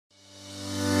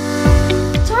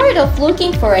Tired of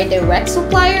looking for a direct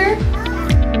supplier?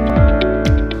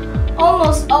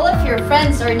 Almost all of your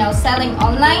friends are now selling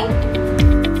online?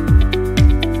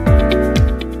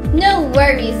 No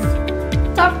worries!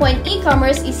 Top 1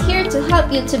 e-commerce is here to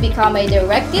help you to become a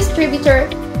direct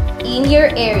distributor in your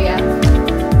area.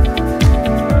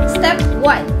 Step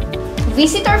 1.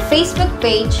 Visit our Facebook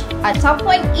page at Top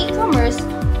 1 e-commerce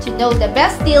to know the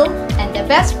best deal and the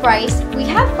best price we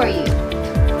have for you.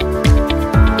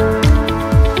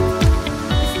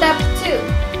 Step 2.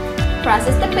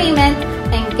 Process the payment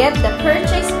and get the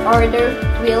purchase order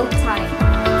real time.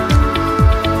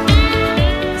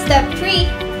 Step 3.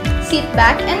 Sit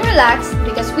back and relax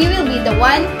because we will be the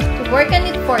one to work on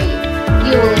it for you.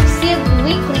 You will receive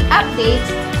weekly updates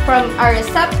from our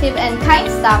receptive and kind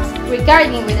staffs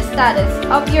regarding with the status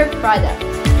of your product.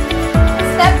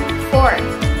 Step 4.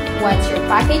 Once your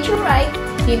package arrives,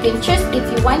 you can choose if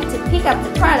you want to pick up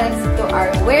the products to our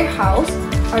warehouse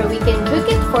or we can book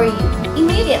it for you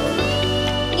immediately.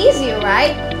 Easy,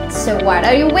 right? So what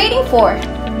are you waiting for?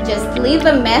 Just leave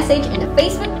a message in the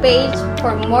Facebook page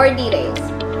for more details.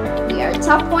 We are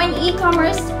Top 1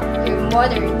 e-commerce, your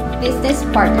modern business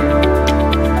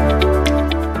partner.